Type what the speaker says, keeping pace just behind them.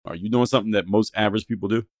Are you doing something that most average people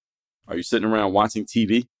do? Are you sitting around watching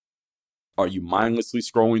TV? Are you mindlessly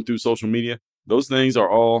scrolling through social media? Those things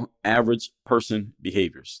are all average person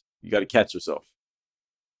behaviors. You got to catch yourself.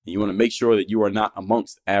 And you want to make sure that you are not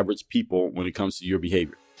amongst average people when it comes to your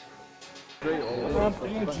behavior.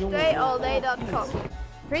 DreAllDay.com.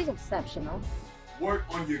 Dre's exceptional. Work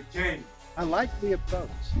on your game. I like the approach.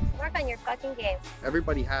 Work on your fucking game.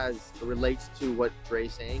 Everybody relates to what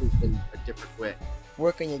Dre's saying in a different way.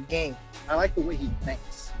 Work on your game. I like the way he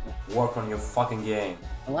thinks. Work on your fucking game.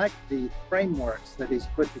 I like the frameworks that he's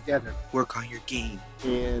put together. Work on your game.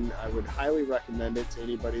 And I would highly recommend it to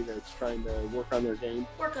anybody that's trying to work on their game.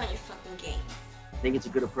 Work on your fucking game. I think it's a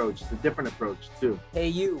good approach. It's a different approach, too. Hey,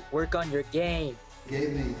 you, work on your game.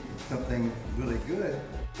 Gave me something really good.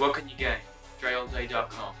 Work on your game.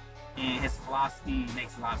 DreAllDay.com. And his philosophy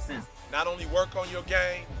makes a lot of sense. Not only work on your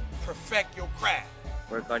game, perfect your craft.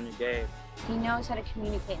 Work on your game. He knows how to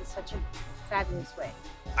communicate in such a fabulous way.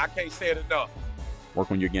 I can't say it enough. Work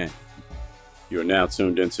on your game. You are now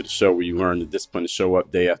tuned into the show where you learn the discipline to show up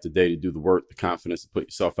day after day, to do the work, the confidence to put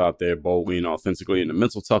yourself out there boldly and authentically, and the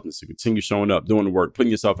mental toughness to continue showing up, doing the work,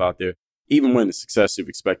 putting yourself out there, even when the success you've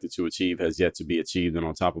expected to achieve has yet to be achieved. And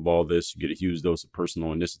on top of all this, you get a huge dose of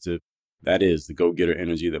personal initiative. That is the go-getter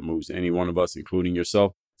energy that moves any one of us, including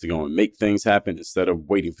yourself, to go and make things happen instead of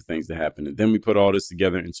waiting for things to happen. And then we put all this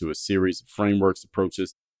together into a series of frameworks,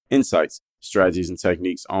 approaches, insights, strategies, and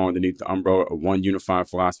techniques all underneath the umbrella of one unified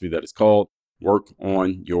philosophy that is called Work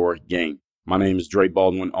on Your Game. My name is Dre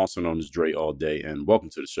Baldwin, also known as Dre All Day, and welcome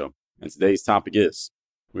to the show. And today's topic is,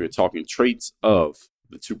 we are talking traits of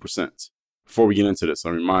the 2%. Before we get into this, I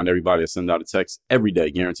remind everybody I send out a text every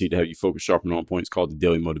day, guaranteed to have you focus, sharp, and on point. It's called the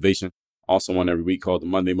Daily Motivation. Also one every week called the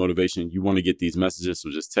Monday Motivation. You want to get these messages, so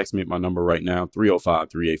just text me at my number right now,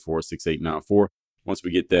 305-384-6894. Once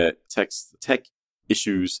we get that tech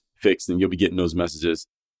issues fixed, then you'll be getting those messages.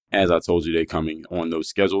 As I told you, they're coming on those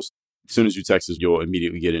schedules. As soon as you text us, you'll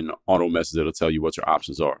immediately get an auto message that'll tell you what your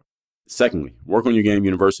options are. Secondly, Work on Your Game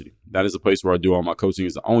University. That is the place where I do all my coaching.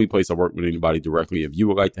 It's the only place I work with anybody directly. If you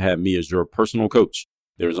would like to have me as your personal coach,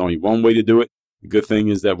 there is only one way to do it. The good thing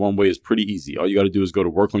is that one way is pretty easy. All you got to do is go to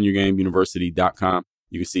workonyourgameuniversity.com.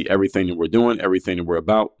 You can see everything that we're doing, everything that we're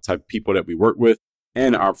about, type of people that we work with,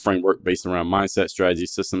 and our framework based around mindset, strategy,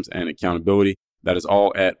 systems, and accountability. That is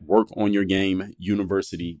all at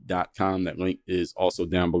workonyourgameuniversity.com. That link is also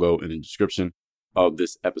down below in the description of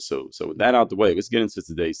this episode. So with that out the way, let's get into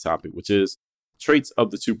today's topic, which is traits of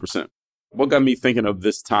the 2%. What got me thinking of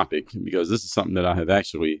this topic, because this is something that I have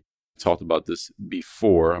actually talked about this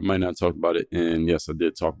before. I might not have talked about it. And yes, I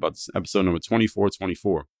did talk about this episode number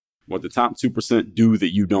 2424, what the top 2% do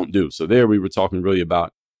that you don't do. So there we were talking really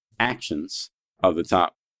about actions of the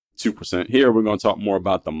top 2%. Here we're going to talk more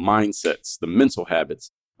about the mindsets, the mental habits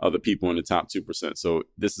of the people in the top 2%. So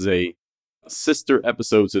this is a sister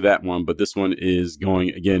episode to that one, but this one is going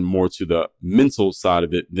again more to the mental side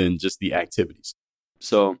of it than just the activities.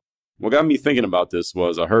 So what got me thinking about this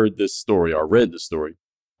was I heard this story, or read the story,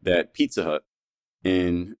 that Pizza Hut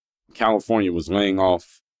in California was laying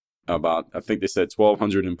off about, I think they said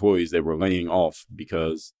 1,200 employees they were laying off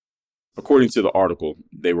because, according to the article,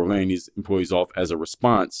 they were laying these employees off as a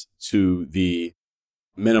response to the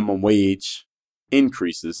minimum wage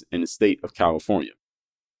increases in the state of California.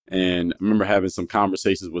 And I remember having some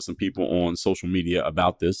conversations with some people on social media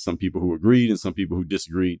about this, some people who agreed and some people who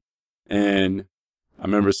disagreed. And I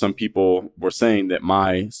remember some people were saying that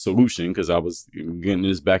my solution, because I was getting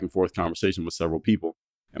this back and forth conversation with several people,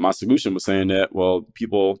 and my solution was saying that, well,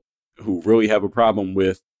 people who really have a problem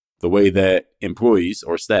with the way that employees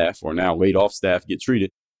or staff, or now laid off staff, get treated,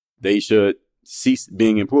 they should cease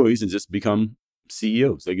being employees and just become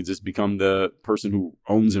CEOs. They could just become the person who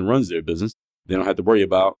owns and runs their business. They don't have to worry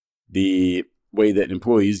about the way that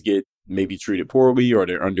employees get maybe treated poorly, or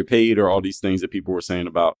they're underpaid, or all these things that people were saying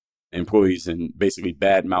about employees, and basically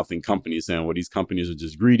bad mouthing companies, saying, well, these companies are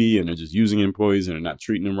just greedy and they're just using employees and they're not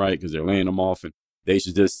treating them right because they're laying them off, and they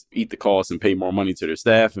should just eat the cost and pay more money to their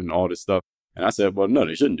staff and all this stuff. And I said, well, no,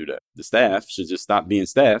 they shouldn't do that. The staff should just stop being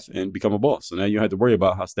staff and become a boss. So now you don't have to worry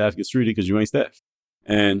about how staff gets treated because you ain't staff.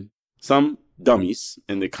 And some dummies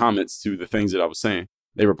in the comments to the things that I was saying,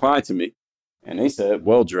 they replied to me and they said,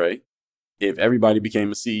 well, Dre, if everybody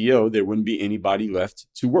became a CEO, there wouldn't be anybody left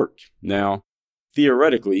to work. Now,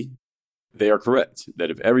 theoretically, they are correct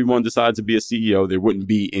that if everyone decides to be a CEO, there wouldn't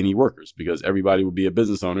be any workers because everybody would be a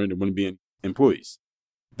business owner and there wouldn't be any employees.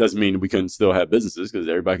 Doesn't mean we couldn't still have businesses because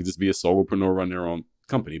everybody could just be a solopreneur, run their own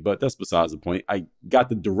company. But that's besides the point. I got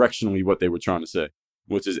the directionally what they were trying to say,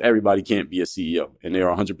 which is everybody can't be a CEO. And they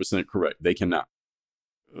are 100% correct. They cannot.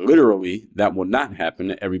 literally, that will not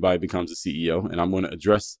happen. Everybody becomes a CEO. And I'm going to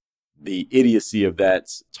address the idiocy of that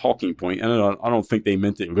talking point. And I don't think they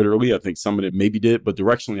meant it literally. I think some of it maybe did, but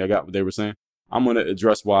directionally, I got what they were saying. I'm going to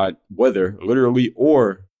address why, whether literally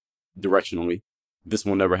or directionally, this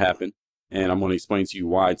will never happen. And I'm going to explain to you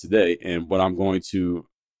why today. And what I'm going to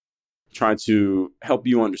try to help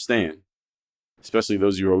you understand, especially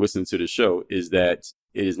those of you who are listening to the show, is that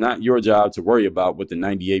it is not your job to worry about what the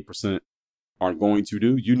 98% are going to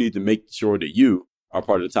do. You need to make sure that you are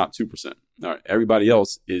part of the top 2%. All right, everybody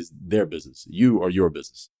else is their business. You are your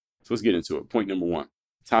business. So let's get into it. Point number one.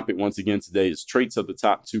 Topic once again today is traits of the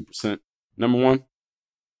top 2%. Number one,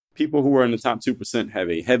 people who are in the top 2% have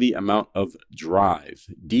a heavy amount of drive.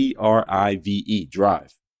 D-R-I-V-E,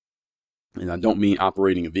 drive. And I don't mean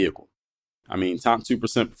operating a vehicle. I mean, top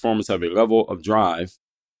 2% performers have a level of drive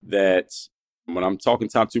that, when I'm talking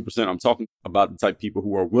top 2%, I'm talking about the type of people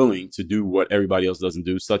who are willing to do what everybody else doesn't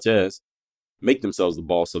do, such as make themselves the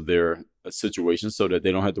boss of their situation so that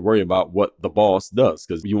they don't have to worry about what the boss does,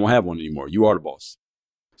 because you won't have one anymore. You are the boss.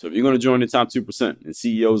 So if you're going to join the top 2%, and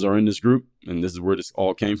CEOs are in this group, and this is where this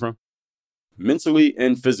all came from, mentally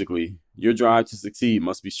and physically, your drive to succeed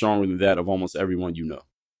must be stronger than that of almost everyone you know.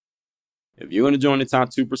 If you're going to join the top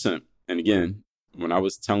 2%, and again, when I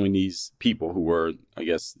was telling these people who were, I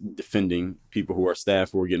guess, defending people who are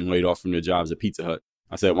staff who are getting laid off from their jobs at Pizza Hut,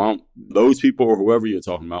 I said, why don't those people or whoever you're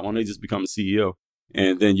talking about, why don't they just become a CEO?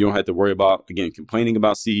 And then you don't have to worry about, again, complaining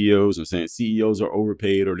about CEOs and saying CEOs are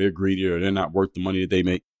overpaid or they're greedy or they're not worth the money that they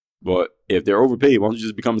make. But if they're overpaid, why don't you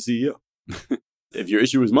just become a CEO? If your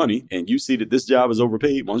issue is money and you see that this job is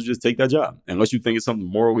overpaid, why don't you just take that job? Unless you think it's something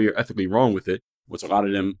morally or ethically wrong with it, which a lot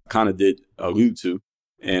of them kind of did allude to.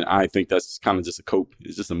 And I think that's kind of just a cope.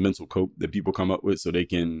 It's just a mental cope that people come up with so they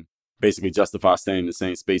can basically justify staying in the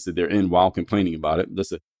same space that they're in while complaining about it.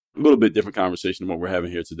 That's a little bit different conversation than what we're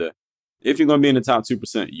having here today. If you're going to be in the top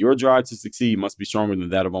 2%, your drive to succeed must be stronger than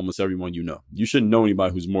that of almost everyone you know. You shouldn't know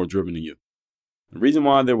anybody who's more driven than you. The reason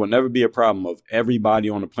why there will never be a problem of everybody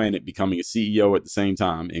on the planet becoming a CEO at the same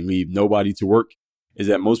time and leave nobody to work is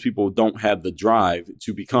that most people don't have the drive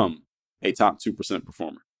to become a top 2%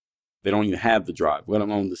 performer. They don't even have the drive, let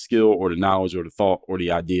alone the skill or the knowledge or the thought or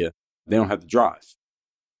the idea. They don't have the drive.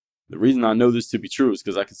 The reason I know this to be true is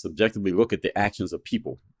because I can subjectively look at the actions of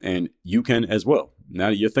people, and you can as well. Now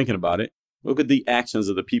that you're thinking about it, look at the actions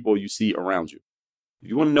of the people you see around you. If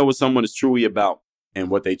you want to know what someone is truly about and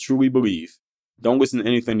what they truly believe, don't listen to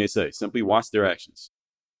anything they say. Simply watch their actions.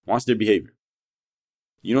 Watch their behavior.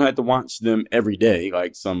 You don't have to watch them every day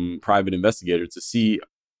like some private investigator to see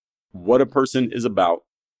what a person is about.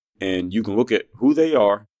 And you can look at who they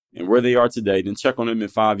are and where they are today, then check on them in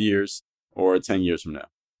 5 years or 10 years from now.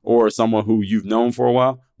 Or someone who you've known for a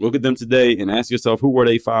while, look at them today and ask yourself, who were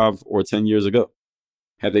they 5 or 10 years ago?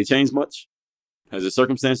 Have they changed much? Has their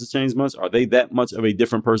circumstances changed much? Are they that much of a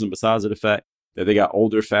different person besides the fact that they got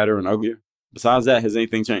older, fatter, and uglier? Besides that, has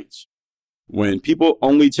anything changed? When people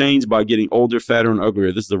only change by getting older, fatter, and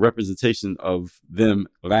uglier, this is a representation of them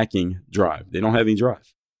lacking drive. They don't have any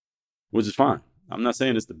drive, which is fine. I'm not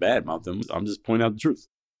saying it's to badmouth them. I'm just pointing out the truth.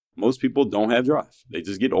 Most people don't have drive. They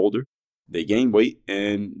just get older, they gain weight,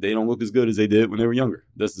 and they don't look as good as they did when they were younger.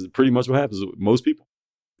 This is pretty much what happens with most people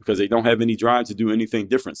because they don't have any drive to do anything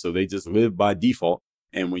different. So they just live by default.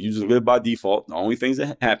 And when you just live by default, the only things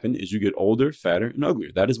that happen is you get older, fatter, and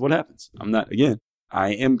uglier. That is what happens. I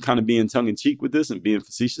am kind of being tongue in cheek with this and being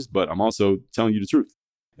facetious, but I'm also telling you the truth.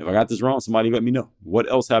 If I got this wrong, somebody let me know.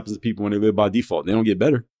 What else happens to people when they live by default? They don't get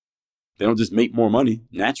better. They don't just make more money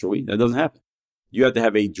naturally. That doesn't happen. You have to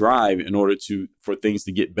have a drive in order for things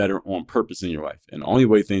to get better on purpose in your life. And the only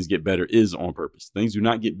way things get better is on purpose. Things do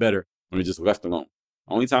not get better when they're just left alone.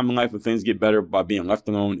 Only time in life when things get better by being left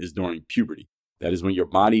alone is during puberty. That is when your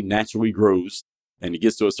body naturally grows and it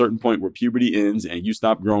gets to a certain point where puberty ends and you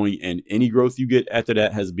stop growing, and any growth you get after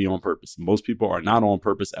that has to be on purpose. Most people are not on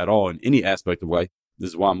purpose at all in any aspect of life. This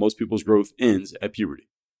is why most people's growth ends at puberty.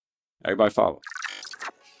 Everybody follow.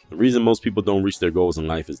 The reason most people don't reach their goals in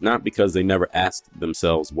life is not because they never ask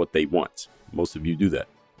themselves what they want. Most of you do that.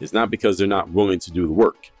 It's not because they're not willing to do the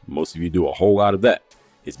work. Most of you do a whole lot of that.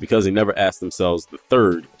 It's because they never ask themselves the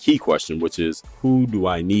third key question, which is, who do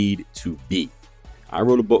I need to be? I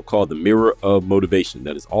wrote a book called The Mirror of Motivation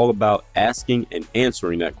that is all about asking and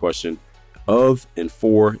answering that question of and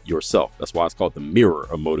for yourself. That's why it's called The Mirror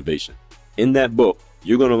of Motivation. In that book,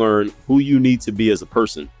 you're going to learn who you need to be as a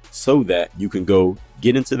person so that you can go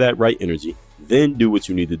get into that right energy, then do what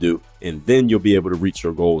you need to do, and then you'll be able to reach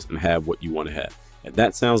your goals and have what you want to have. If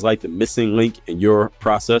that sounds like the missing link in your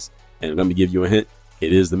process, and let me give you a hint,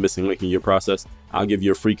 it is the missing link in your process, I'll give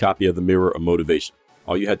you a free copy of The Mirror of Motivation.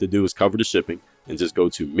 All you have to do is cover the shipping and just go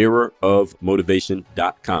to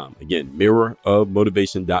mirrorofmotivation.com. Again,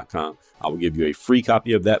 mirrorofmotivation.com. I will give you a free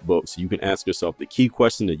copy of that book so you can ask yourself the key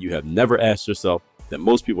question that you have never asked yourself, that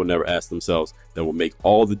most people never ask themselves, that will make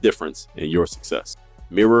all the difference in your success.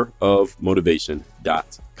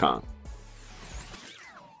 Mirrorofmotivation.com.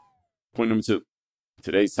 Point number 2.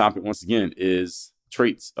 Today's topic, once again, is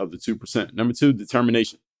traits of the 2%. Number 2,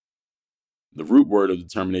 determination. The root word of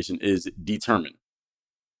determination is determine.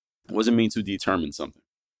 What does it mean to determine something?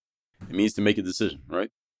 It means to make a decision, right?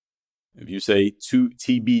 If you say to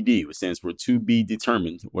TBD, which stands for to be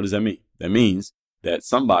determined, what does that mean? That means that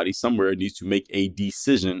somebody somewhere needs to make a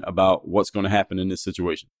decision about what's going to happen in this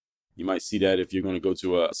situation. You might see that if you're going to go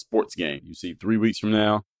to a sports game. You see 3 weeks from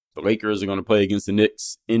now, the Lakers are going to play against the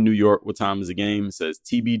Knicks in New York. What time is the game? It says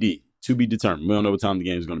TBD, to be determined. We don't know what time the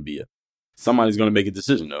game is going to be yet. Somebody's going to make a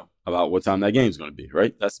decision, though, about what time that game is going to be,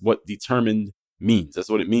 right? That's what determined means. That's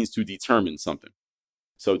what it means to determine something.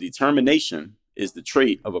 So determination is the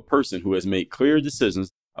trait of a person who has made clear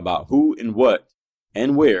decisions about who and what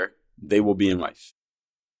and where they will be in life.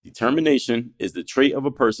 Determination is the trait of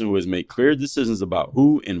a person who has made clear decisions about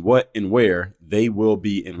who and what and where they will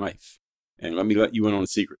be in life. And let me let you in on a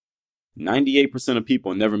secret. 98% of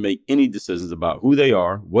people never make any decisions about who they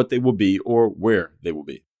are, what they will be, or where they will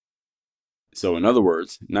be. So in other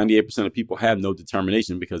words, 98% of people have no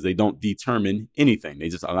determination because they don't determine anything. They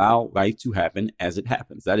just allow life to happen as it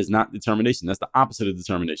happens. That is not determination. That's the opposite of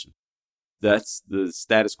determination. That's the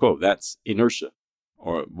status quo. That's inertia,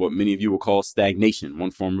 or what many of you will call stagnation,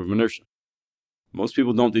 one form of inertia. Most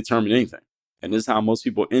people don't determine anything. And this is how most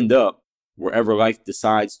people end up wherever life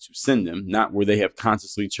decides to send them, not where they have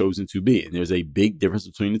consciously chosen to be. And there's a big difference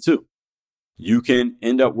between the two. You can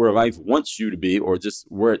end up where life wants you to be, or just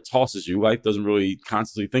where it tosses you. Life doesn't really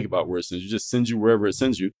constantly think about where it sends you. It just sends you wherever it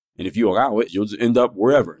sends you. And if you allow it, you'll just end up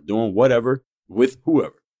wherever, doing whatever with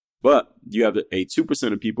whoever. But you have a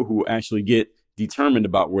 2% of people who actually get determined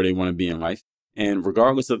about where they want to be in life. And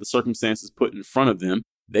regardless of the circumstances put in front of them,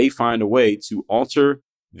 they find a way to alter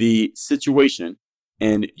the situation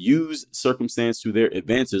and use circumstance to their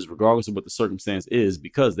advantage, regardless of what the circumstance is,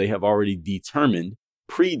 because they have already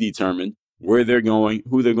predetermined where they're going,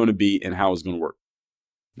 who they're going to be, and how it's going to work.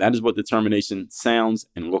 That is what determination sounds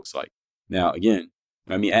and looks like. Now, again,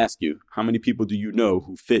 let me ask you, how many people do you know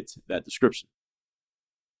who fit that description?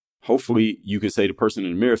 Hopefully, you can say the person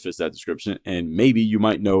in the mirror fits that description, and maybe you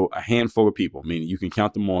might know a handful of people, meaning you can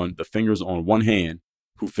count them on the fingers on one hand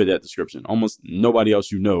who fit that description. Almost nobody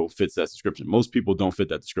else you know fits that description. Most people don't fit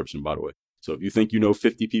that description, by the way. So if you think you know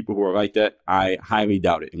 50 people who are like that, I highly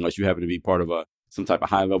doubt it, unless you happen to be part of some type of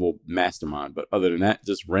high-level mastermind. But other than that,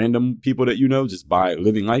 just random people that you know, just by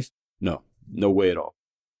living life, no way at all.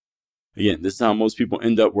 Again, this is how most people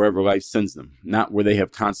end up wherever life sends them, not where they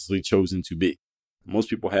have consciously chosen to be. Most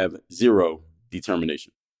people have zero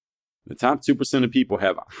determination. The top 2% of people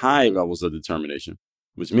have high levels of determination,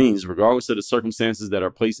 which means regardless of the circumstances that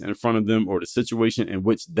are placed in front of them or the situation in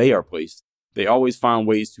which they are placed, they always find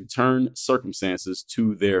ways to turn circumstances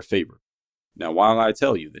to their favor. Now, while I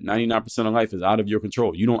tell you that 99% of life is out of your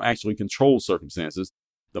control, you don't actually control circumstances.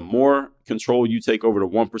 The more control you take over the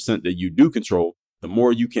 1% that you do control, the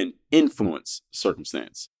more you can influence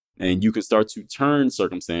circumstance. And you can start to turn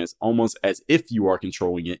circumstance almost as if you are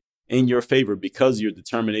controlling it in your favor, because your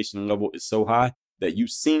determination level is so high that you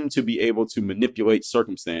seem to be able to manipulate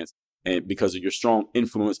circumstance, and because of your strong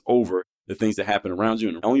influence over the things that happen around you.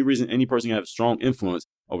 And the only reason any person can have strong influence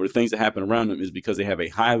over the things that happen around them is because they have a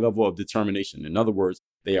high level of determination. In other words,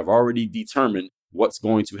 they have already determined what's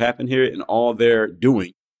going to happen here, and all they're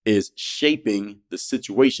doing is shaping the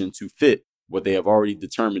situation to fit what they have already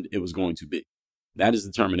determined it was going to be. That is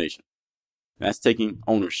determination. That's taking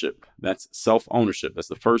ownership. That's self-ownership. That's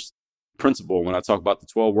the first principle when I talk about the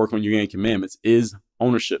 12 work on your game commandments, is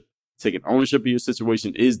ownership. Taking ownership of your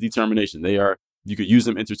situation is determination. You could use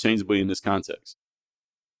them interchangeably in this context.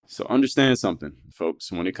 So understand something,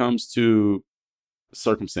 folks, when it comes to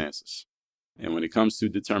circumstances and when it comes to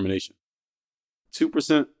determination,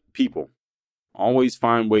 2% people always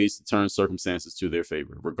find ways to turn circumstances to their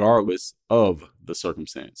favor, regardless of the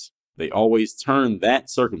circumstance. They always turn that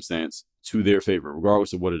circumstance to their favor,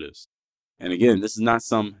 regardless of what it is. And again, this is not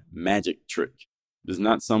some magic trick. This is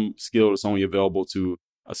not some skill that's only available to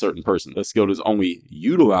a certain person. That skill is only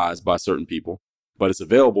utilized by certain people, but it's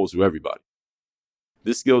available to everybody.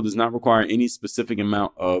 This skill does not require any specific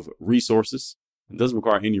amount of resources. It doesn't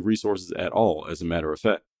require any resources at all, as a matter of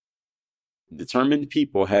fact. Determined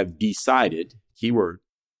people have decided, keyword,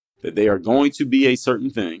 that they are going to be a certain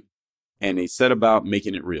thing, and they set about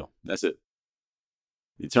making it real. That's it.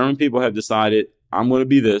 Determined people have decided I'm going to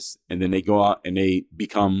be this. And then they go out and they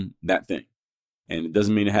become that thing. And it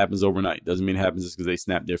doesn't mean it happens overnight. It doesn't mean it happens just because they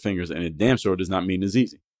snap their fingers. And it damn sure does not mean it's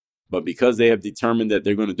easy. But because they have determined that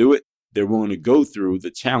they're going to do it, they're willing to go through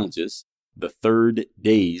the challenges, the 3rd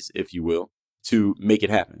days, if you will, to make it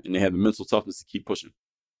happen. And they have the mental toughness to keep pushing.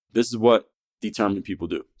 This is what determined people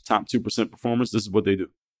do. Top 2% performers, this is what they do.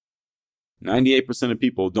 98% of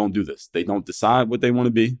people don't do this. They don't decide what they want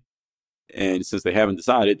to be. And since they haven't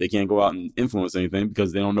decided, they can't go out and influence anything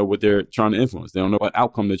because they don't know what they're trying to influence. They don't know what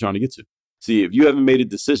outcome they're trying to get to. See, if you haven't made a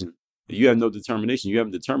decision, if you have no determination, you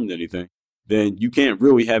haven't determined anything, then you can't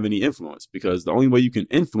really have any influence, because the only way you can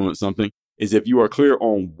influence something is if you are clear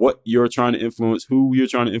on what you're trying to influence, who you're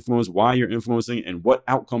trying to influence, why you're influencing, and what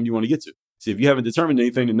outcome you want to get to. See, if you haven't determined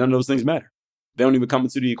anything, then none of those things matter. They don't even come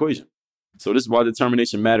into the equation. So this is why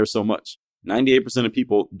determination matters so much. 98% of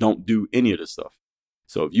people don't do any of this stuff.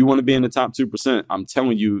 So if you want to be in the top 2%, I'm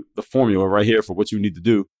telling you the formula right here for what you need to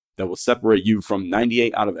do that will separate you from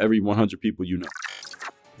 98 out of every 100 people you know.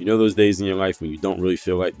 You know those days in your life when you don't really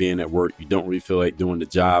feel like being at work, you don't really feel like doing the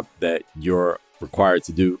job that you're required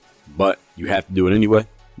to do, but you have to do it anyway?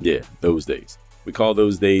 Yeah, those days. We call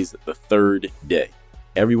those days the 3rd day.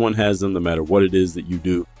 Everyone has them no matter what it is that you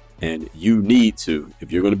do. And you need to,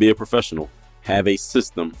 if you're going to be a professional, have a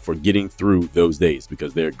system for getting through those days,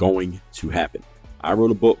 because they're going to happen. I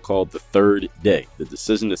wrote a book called The 3rd Day, the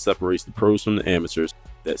decision that separates the pros from the amateurs,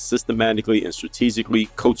 that systematically and strategically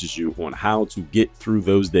coaches you on how to get through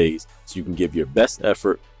those days so you can give your best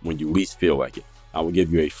effort when you least feel like it. I will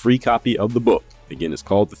give you a free copy of the book. Again, it's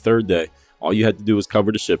called The 3rd Day. All you have to do is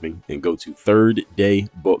cover the shipping and go to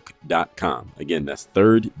thirddaybook.com. Again, that's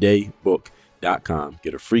thirddaybook.com.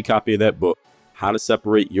 Get a free copy of that book, How to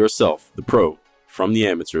Separate Yourself, the pro, from the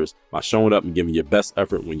amateurs by showing up and giving your best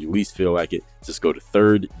effort when you least feel like it. Just go to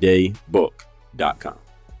thirddaybook.com.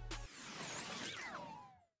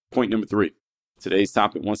 Point number 3. Today's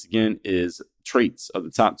topic, once again, is traits of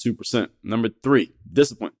the top 2%. Number 3,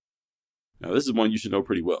 discipline. Now, this is one you should know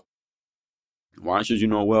pretty well. Why should you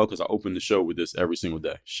know it well? Because I open the show with this every single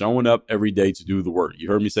day. Showing up every day to do the work. You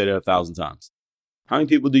heard me say that 1,000 times. How many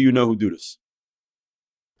people do you know who do this?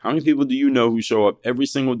 How many people do you know who show up every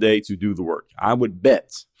single day to do the work? I would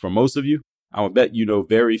bet, for most of you, I would bet you know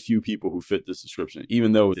very few people who fit this description,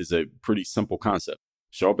 even though it's a pretty simple concept.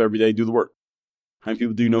 Show up every day, do the work. How many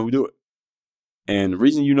people do you know who do it? And the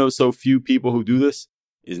reason you know so few people who do this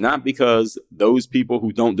is not because those people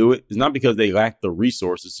who don't do it, is not because they lack the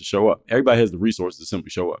resources to show up. Everybody has the resources to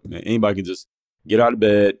simply show up. Anybody can just get out of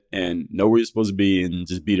bed and know where you're supposed to be and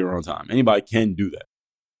just be there on time. Anybody can do that.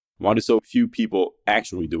 Why do so few people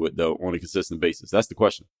actually do it, though, on a consistent basis? That's the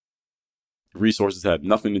question. Resources have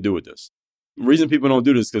nothing to do with this. The reason people don't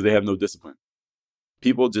do this is because they have no discipline.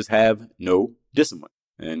 People just have no discipline.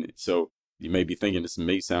 And so you may be thinking this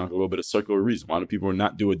may sound like a little bit of circular reason. Why do people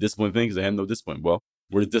not do a discipline thing? Because they have no discipline. Well,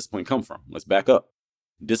 where does discipline come from? Let's back up.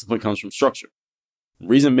 Discipline comes from structure. The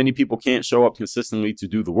reason many people can't show up consistently to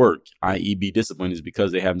do the work, i.e. be disciplined, is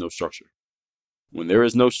because they have no structure. When there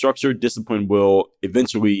is no structure, discipline will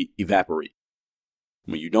eventually evaporate.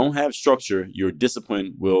 When you don't have structure, your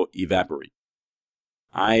discipline will evaporate.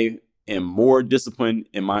 I am more disciplined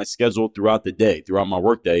in my schedule throughout the day, throughout my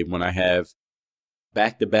workday, when I have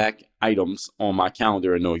back-to-back items on my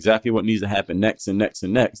calendar and know exactly what needs to happen next and next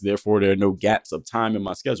and next. Therefore, there are no gaps of time in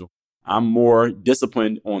my schedule. I'm more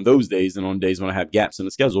disciplined on those days than on days when I have gaps in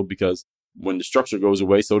the schedule, because when the structure goes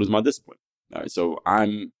away, so does my discipline. All right, so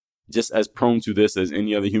I'm just as prone to this as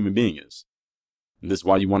any other human being is. And this is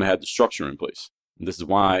why you want to have the structure in place. And this is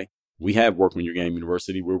why we have Work on Your Game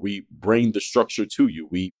University, where we bring the structure to you.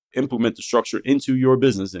 We implement the structure into your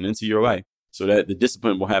business and into your life so that the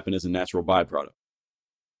discipline will happen as a natural byproduct.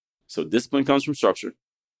 So discipline comes from structure.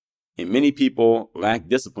 And many people lack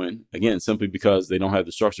discipline, again, simply because they don't have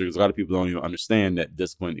the structure, because a lot of people don't even understand that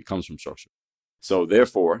discipline, it comes from structure. So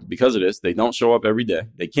therefore, because of this, they don't show up every day.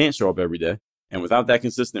 They can't show up every day. And without that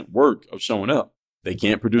consistent work of showing up, they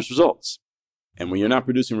can't produce results. And when you're not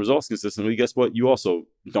producing results consistently, guess what? You also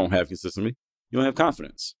don't have consistently. You don't have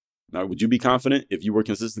confidence. Now, would you be confident if you were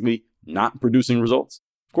consistently not producing results?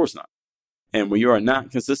 Of course not. And when you are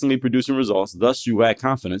not consistently producing results, thus you lack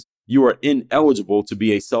confidence, you are ineligible to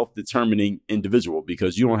be a self-determining individual,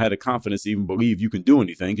 because you don't have the confidence to even believe you can do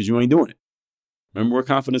anything because you ain't doing it. Remember where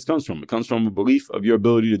confidence comes from. It comes from a belief of your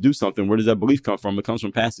ability to do something. Where does that belief come from? It comes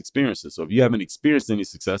from past experiences. So if you haven't experienced any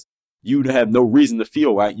success, you have no reason to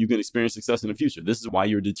feel like you can experience success in the future. This is why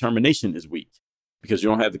your determination is weak, because you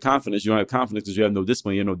don't have the confidence. You don't have confidence because you have no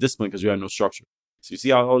discipline. You have no discipline because you have no structure. So you see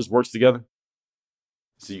how all this works together?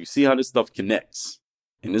 So you see how this stuff connects.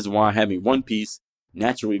 And this is why having one piece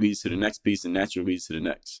naturally leads to the next piece and naturally leads to the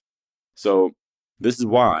next. So this is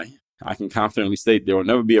why I can confidently state there will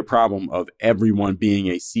never be a problem of everyone being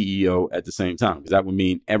a CEO at the same time, because that would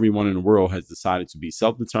mean everyone in the world has decided to be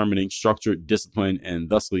self-determining, structured, disciplined, and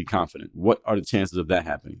thusly confident. What are the chances of that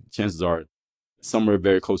happening? Chances are somewhere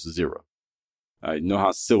very close to zero. You know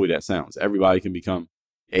how silly that sounds. Everybody can become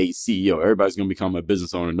a CEO. Everybody's going to become a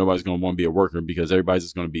business owner. Nobody's going to want to be a worker because everybody's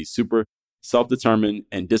just going to be super self-determined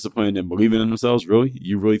and disciplined and believing in themselves. Really?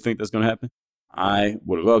 You really think that's going to happen? I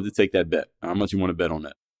would love to take that bet. How much you want to bet on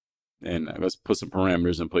that? And let's put some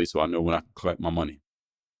parameters in place so I know when I can collect my money.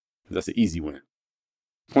 That's an easy win.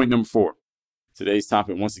 Point number 4. Today's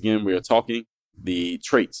topic, once again, we are talking the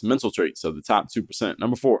traits, mental traits of the top 2%.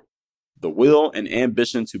 Number 4, the will and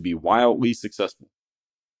ambition to be wildly successful.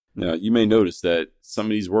 Now, you may notice that some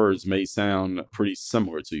of these words may sound pretty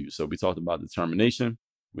similar to you. So we talked about determination.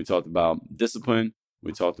 We talked about discipline.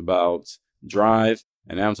 We talked about drive.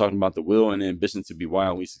 And now I'm talking about the will and ambition to be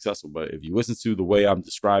wildly successful. But if you listen to the way I'm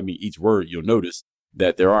describing each word, you'll notice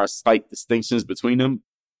that there are slight distinctions between them.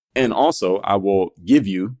 And also, I will give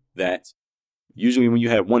you that usually when you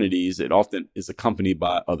have one of these, it often is accompanied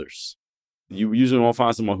by others. You usually won't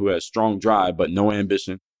find someone who has strong drive, but no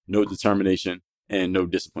ambition, no determination, and no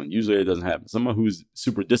discipline. Usually it doesn't happen. Someone who's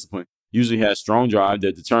super disciplined usually has strong drive,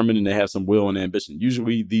 they're determined, and they have some will and ambition.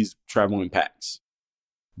 Usually these travel in packs,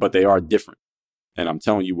 but they are different. And I'm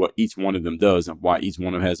telling you what each one of them does and why each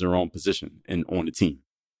one of them has their own position on the team.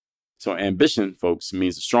 So ambition, folks,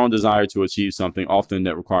 means a strong desire to achieve something, often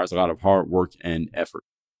that requires a lot of hard work and effort.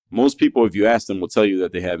 Most people, if you ask them, will tell you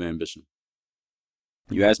that they have ambition.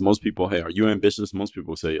 You ask most people, hey, are you ambitious? Most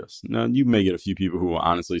people say yes. Now, you may get a few people who will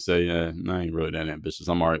honestly say, I ain't really that ambitious.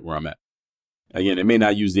 I'm all right where I'm at. Again, they may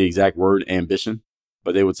not use the exact word ambition,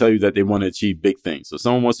 but they will tell you that they want to achieve big things. So if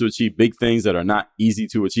someone wants to achieve big things that are not easy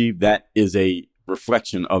to achieve, that is a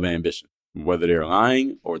reflection of ambition. Whether they're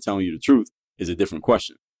lying or telling you the truth is a different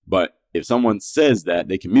question. But if someone says that,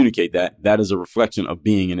 they communicate that, that is a reflection of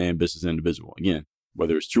being an ambitious individual. Again,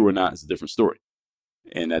 whether it's true or not is a different story.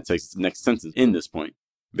 And that takes the next sentence in this point.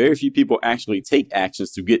 Very few people actually take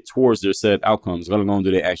actions to get towards their said outcomes, let alone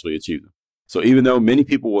do they actually achieve them. So even though many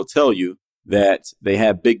people will tell you that they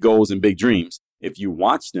have big goals and big dreams, if you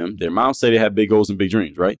watch them, their mouths say they have big goals and big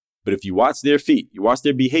dreams, right? But if you watch their feet, you watch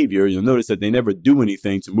their behavior, you'll notice that they never do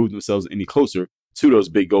anything to move themselves any closer to those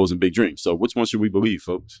big goals and big dreams. So which one should we believe,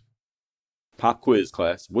 folks? Pop quiz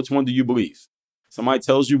class. Which one do you believe? Somebody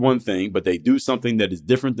tells you one thing, but they do something that is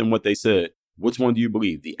different than what they said. Which one do you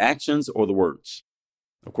believe? The actions or the words?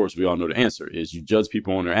 Of course, we all know the answer is you judge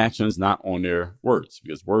people on their actions, not on their words,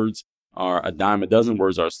 because words are a dime a dozen.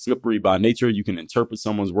 Words are slippery by nature. You can interpret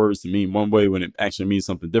someone's words to mean one way when it actually means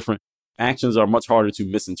something different. Actions are much harder to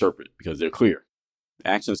misinterpret because they're clear.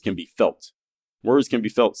 Actions can be felt. Words can be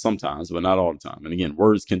felt sometimes, but not all the time. And again,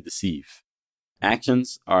 words can deceive.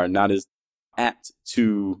 Actions are not as apt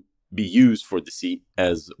to be used for deceit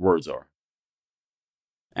as words are.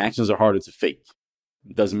 Actions are harder to fake.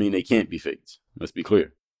 It doesn't mean they can't be faked. Let's be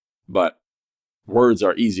clear. But words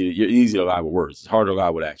are you're easy to lie with words. It's hard to lie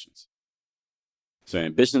with actions. So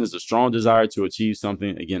ambition is a strong desire to achieve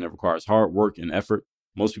something. Again, it requires hard work and effort.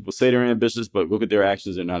 Most people say they're ambitious, but look at their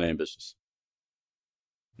actions. They're not ambitious.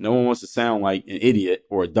 No one wants to sound like an idiot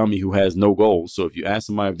or a dummy who has no goals. So if you ask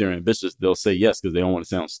somebody if they're ambitious, they'll say yes because they don't want to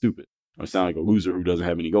sound stupid or sound like a loser who doesn't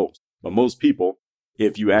have any goals. But most people,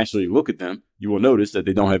 if you actually look at them, you will notice that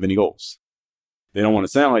they don't have any goals. They don't want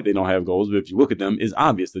to sound like they don't have goals, but if you look at them, it's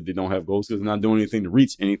obvious that they don't have goals because they're not doing anything to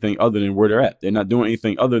reach anything other than where they're at. They're not doing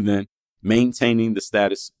anything other than maintaining the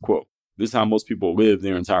status quo. This is how most people live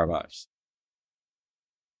their entire lives.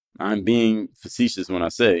 I'm being facetious when I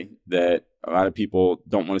say that a lot of people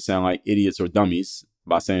don't want to sound like idiots or dummies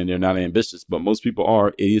by saying they're not ambitious, but most people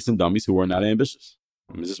are idiots and dummies who are not ambitious.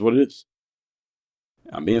 It's just what it is.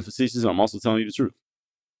 I'm being facetious. I'm also telling you the truth.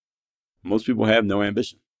 Most people have no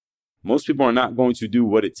ambition. Most people are not going to do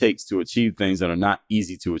what it takes to achieve things that are not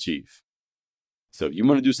easy to achieve. So if you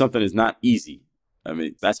want to do something that's not easy,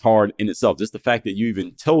 that's hard in itself. Just the fact that you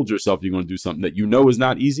even told yourself you're going to do something that you know is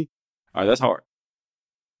not easy, all right, that's hard.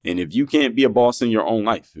 And if you can't be a boss in your own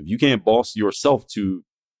life, if you can't boss yourself to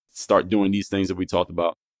start doing these things that we talked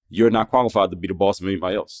about, you're not qualified to be the boss of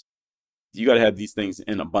anybody else. You got to have these things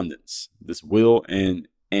in abundance, this will and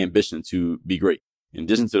ambition to be great, in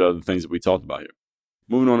addition to the other things that we talked about here.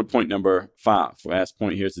 Moving on to point number 5. Last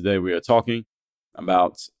point here today, we are talking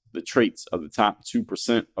about the traits of the top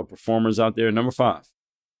 2% of performers out there. Number 5,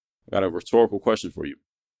 I got a rhetorical question for you.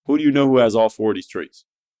 Who do you know who has all 4 of these traits?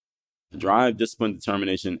 Drive, discipline,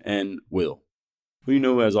 determination, and will. Who do you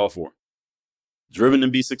know who has all 4? Driven to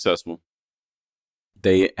be successful,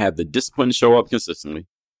 They have the discipline to show up consistently.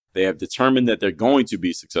 They have determined that they're going to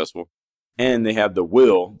be successful. And they have the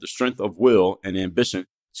will, the strength of will and ambition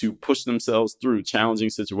to push themselves through challenging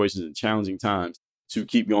situations and challenging times to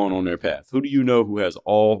keep going on their path. Who do you know who has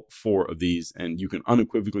all four of these? And you can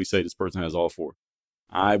unequivocally say this person has all four.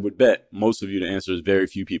 I would bet most of you the answer is very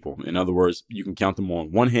few people. In other words, you can count them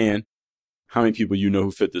on one hand how many people you know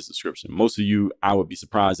who fit this description. Most of you, I would be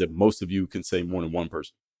surprised if most of you can say more than one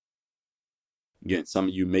person. Again, some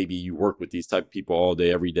of you, maybe you work with these type of people all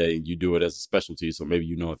day, every day, and you do it as a specialty, so maybe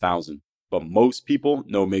you know 1,000. But most people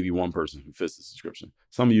know maybe one person who fits this description.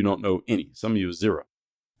 Some of you don't know any. Some of you is zero.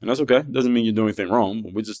 And that's okay. Doesn't mean you're doing anything wrong.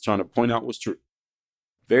 We're just trying to point out what's true.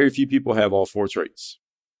 Very few people have all four traits.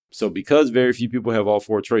 So because very few people have all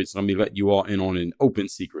four traits, let me let you all in on an open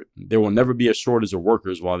secret. There will never be a shortage of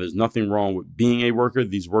workers. While there's nothing wrong with being a worker,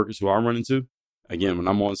 these workers who I run into, again, when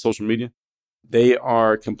I'm on social media, they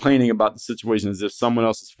are complaining about the situation as if someone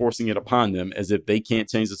else is forcing it upon them, as if they can't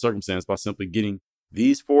change the circumstance by simply getting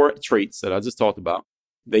these four traits that I just talked about.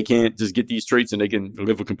 They can't just get these traits and they can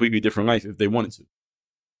live a completely different life if they wanted to.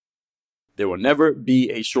 There will never be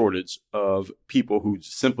a shortage of people who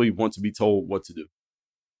simply want to be told what to do.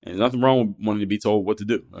 And there's nothing wrong with wanting to be told what to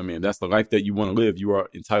do. I mean, if that's the life that you want to live, you are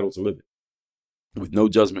entitled to live it with no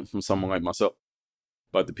judgment from someone like myself.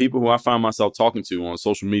 But the people who I find myself talking to on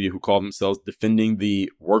social media who call themselves defending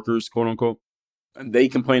the workers, quote unquote, they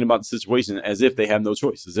complain about the situation as if they have no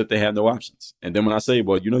choice, as if they have no options. And then when I say,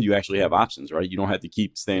 well, you actually have options, right? You don't have to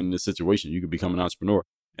keep staying in this situation. You could become an entrepreneur.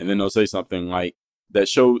 And then they'll say something like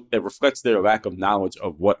that reflects their lack of knowledge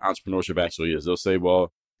of what entrepreneurship actually is. They'll say,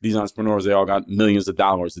 well, these entrepreneurs, they all got millions of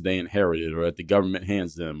dollars that they inherited or that the government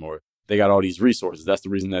hands them, or they got all these resources. That's the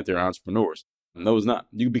reason that they're entrepreneurs. No, it's not.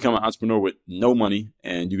 You can become an entrepreneur with no money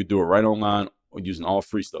and you could do it right online or using all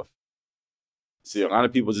free stuff. See, a lot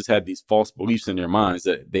of people just have these false beliefs in their minds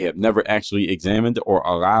that they have never actually examined or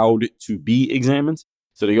allowed to be examined.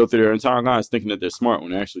 So they go through their entire lives thinking that they're smart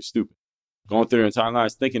when they're actually stupid. Going through their entire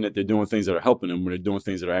lives thinking that they're doing things that are helping them when they're doing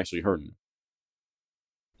things that are actually hurting them.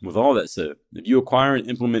 With all that said, if you acquire and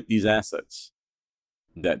implement these assets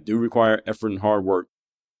that do require effort and hard work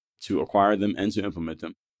to acquire them and to implement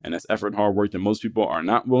them, and that's effort and hard work that most people are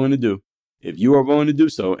not willing to do, if you are willing to do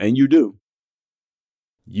so, and you do,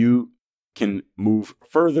 you can move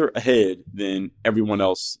further ahead than everyone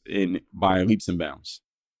else by leaps and bounds.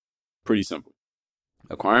 Pretty simple.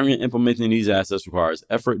 Acquiring and implementing these assets requires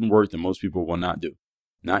effort and work that most people will not do.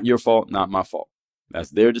 Not your fault, not my fault. That's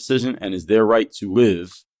their decision and it's their right to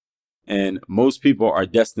live. And most people are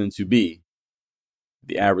destined to be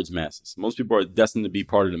the average masses. Most people are destined to be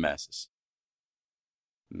part of the masses.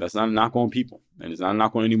 That's not a knock on people. And it's not a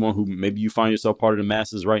knock on anyone who maybe you find yourself part of the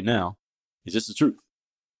masses right now. It's just the truth.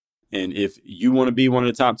 And if you want to be one of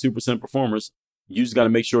the top 2% performers, you just got to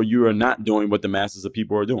make sure you are not doing what the masses of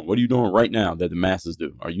people are doing. What are you doing right now that the masses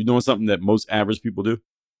do? Are you doing something that most average people do?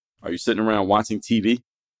 Are you sitting around watching TV?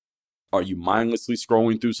 Are you mindlessly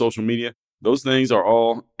scrolling through social media? Those things are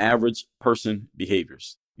all average person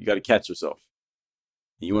behaviors. You got to catch yourself.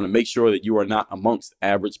 And you want to make sure that you are not amongst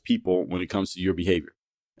average people when it comes to your behavior.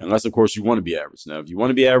 Unless, of course, you want to be average. Now, if you want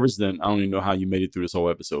to be average, then I don't even know how you made it through this whole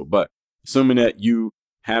episode. But assuming that you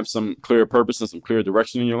have some clear purpose and some clear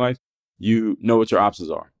direction in your life, you know what your options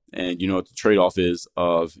are. And you know what the trade-off is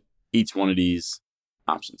of each one of these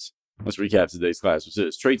options. Let's recap today's class, which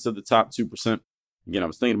is traits of the top 2%. Again, I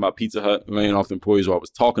was thinking about Pizza Hut laying off employees while I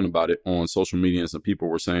was talking about it on social media. And some people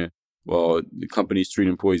were saying, well, the companies treat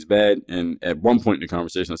employees bad. And at one point in the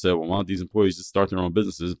conversation, I said, well, why don't these employees just start their own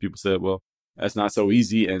businesses? And people said, well, that's not so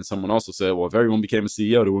easy. And someone also said, well, if everyone became a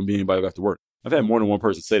CEO, there wouldn't be anybody left to work. I've had more than one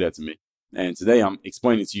person say that to me. And today I'm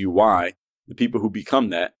explaining to you why the people who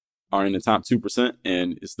become that are in the top 2%.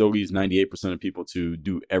 And it still leaves 98% of people to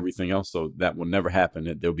do everything else. So that will never happen.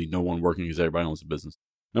 That there'll be no one working because everybody owns a business.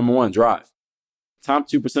 Number one, drive. Top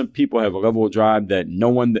 2% people have a level of drive that no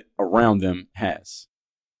one around them has.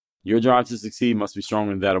 Your drive to succeed must be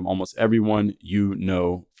stronger than that of almost everyone you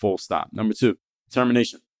know, full stop. Number two,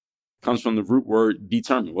 determination. Comes from the root word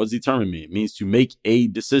determine. What does determine mean? It means to make a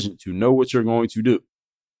decision, to know what you're going to do.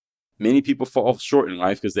 Many people fall short in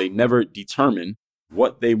life because they never determine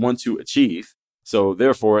what they want to achieve. So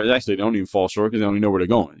therefore, actually, they don't even fall short because they only know where they're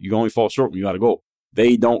going. You only fall short when you got a goal.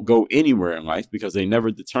 They don't go anywhere in life because they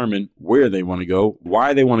never determine where they want to go,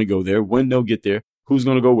 why they want to go there, when they'll get there, who's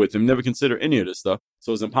going to go with them. Never consider any of this stuff.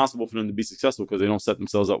 So it's impossible for them to be successful because they don't set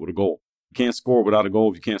themselves up with a goal. You can't score without a goal.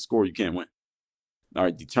 If you can't score, you can't win. All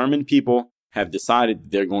right, determined people have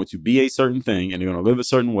decided they're going to be a certain thing and they're going to live a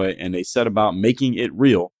certain way, and they set about making it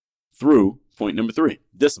real through point number three,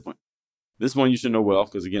 discipline. This one you should know well,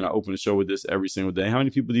 because again, I open the show with this every single day. How many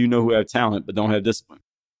people do you know who have talent but don't have discipline?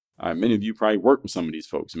 All right, many of you probably work with some of these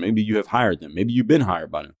folks. Maybe you have hired them. Maybe you've been hired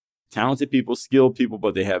by them. Talented people, skilled people,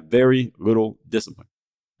 but they have very little discipline.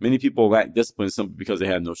 Many people lack discipline simply because they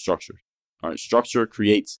have no structure. All right, structure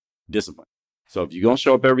creates discipline. So if you don't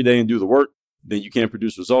show up every day and do the work, then you can't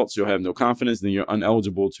produce results. You'll have no confidence. Then you're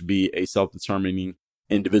ineligible to be a self-determining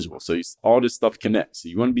individual. So all this stuff connects. So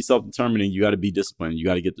you want to be self-determining, you got to be disciplined. You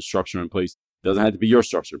got to get the structure in place. It doesn't have to be your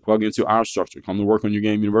structure. Plug into our structure. Come to Work on Your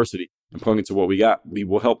Game University and plug into what we got. We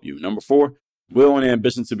will help you. Number 4, will and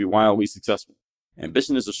ambition to be wildly successful.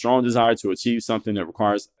 Ambition is a strong desire to achieve something that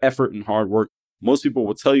requires effort and hard work. Most people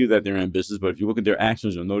will tell you that they're ambitious, but if you look at their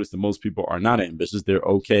actions, you'll notice that most people are not ambitious. They're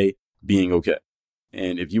okay being okay.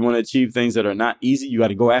 And if you want to achieve things that are not easy, you got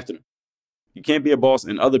to go after them. You can't be a boss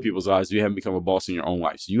in other people's lives if you haven't become a boss in your own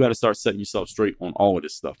life. So you got to start setting yourself straight on all of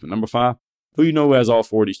this stuff. And number 5, who you know who has all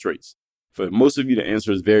 4 of these traits? For most of you, the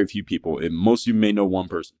answer is very few people. And most of you may know one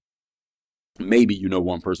person. Maybe you know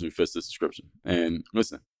one person who fits this description. And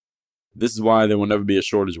listen, this is why there will never be a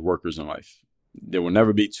shortage of workers in life. There will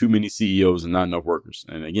never be too many CEOs and not enough workers.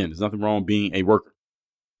 And again, there's nothing wrong with being a worker.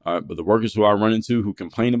 But the workers who I run into who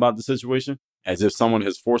complain about the situation as if someone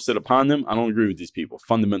has forced it upon them, I don't agree with these people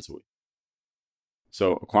fundamentally.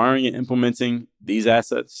 So acquiring and implementing these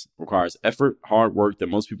assets requires effort, hard work that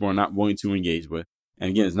most people are not willing to engage with.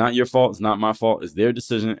 And again, it's not your fault. It's not my fault. It's their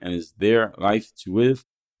decision and it's their life to live.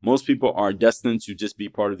 Most people are destined to just be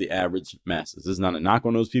part of the average masses. This is not a knock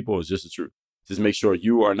on those people. It's just the truth. Just make sure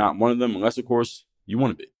you are not one of them unless, of course, you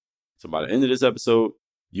want to be. So by the end of this episode,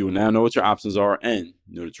 you will now know what your options are and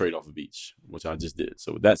know the trade-off of each, which I just did.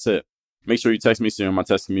 So with that said, make sure you text me. See on my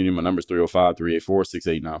text community. My number is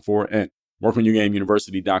 305-384-6894 and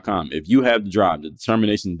workonyourgameuniversity.com. If you have the drive, the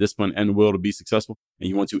determination, discipline, and the will to be successful, and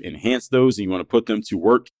you want to enhance those and you want to put them to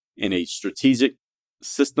work in a strategic,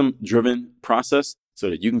 system-driven process so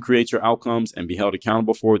that you can create your outcomes and be held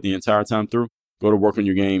accountable for it the entire time through, go to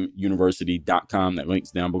workonyourgameuniversity.com. That link's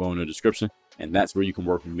down below in the description, and that's where you can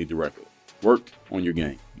work with me directly. Work on your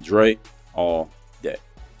game. Dre all day.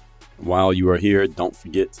 While you are here, don't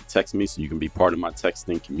forget to text me so you can be part of my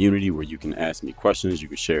texting community where you can ask me questions. You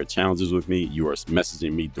can share challenges with me. You are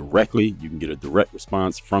messaging me directly. You can get a direct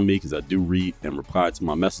response from me because I do read and reply to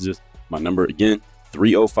my messages. My number again,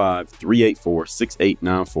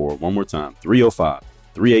 305-384-6894. One more time,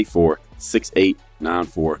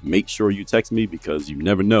 305-384-6894. Make sure you text me because you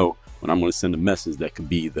never know when I'm going to send a message that could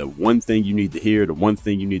be the one thing you need to hear, the one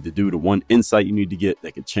thing you need to do, the one insight you need to get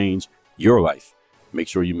that could change your life. Make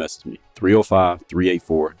sure you message me,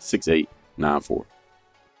 305-384-6894.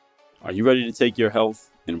 Are you ready to take your health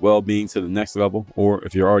and well-being to the next level? Or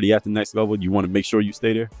if you're already at the next level, you want to make sure you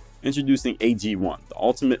stay there? Introducing AG1, the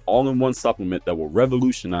ultimate all-in-one supplement that will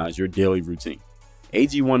revolutionize your daily routine.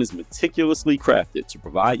 AG1 is meticulously crafted to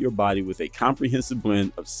provide your body with a comprehensive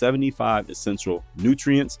blend of 75 essential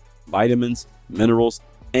nutrients, vitamins, minerals,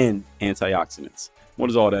 and antioxidants. What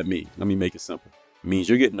does all that mean? Let me make it simple. It means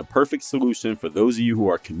you're getting the perfect solution for those of you who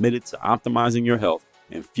are committed to optimizing your health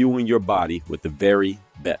and fueling your body with the very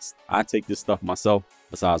best. I take this stuff myself.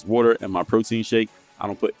 Besides water and my protein shake, I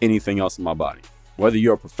don't put anything else in my body. Whether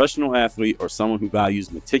you're a professional athlete or someone who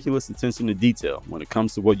values meticulous attention to detail when it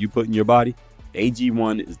comes to what you put in your body,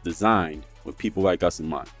 AG1 is designed with people like us in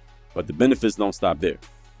mind. But the benefits don't stop there.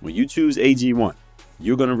 When you choose AG1,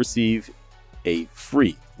 you're going to receive a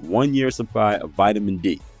free 1-year supply of vitamin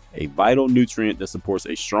D, a vital nutrient that supports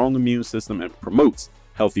a strong immune system and promotes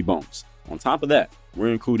healthy bones. On top of that,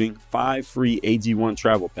 we're including 5 free AG1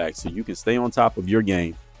 travel packs so you can stay on top of your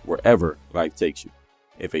game wherever life takes you.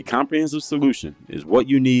 If a comprehensive solution is what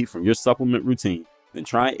you need from your supplement routine, then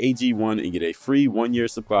try AG1 and get a free 1-year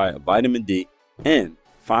supply of vitamin D and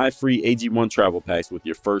 5 free AG1 travel packs with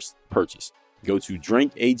your first purchase. Go to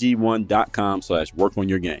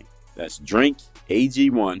drinkag1.com/workonyourgame. That's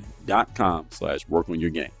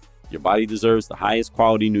drinkag1.com/workonyourgame. Your body deserves the highest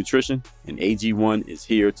quality nutrition, and AG1 is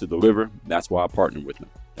here to deliver. That's why I partner with them.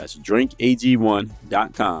 That's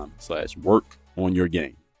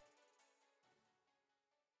drinkag1.com/workonyourgame.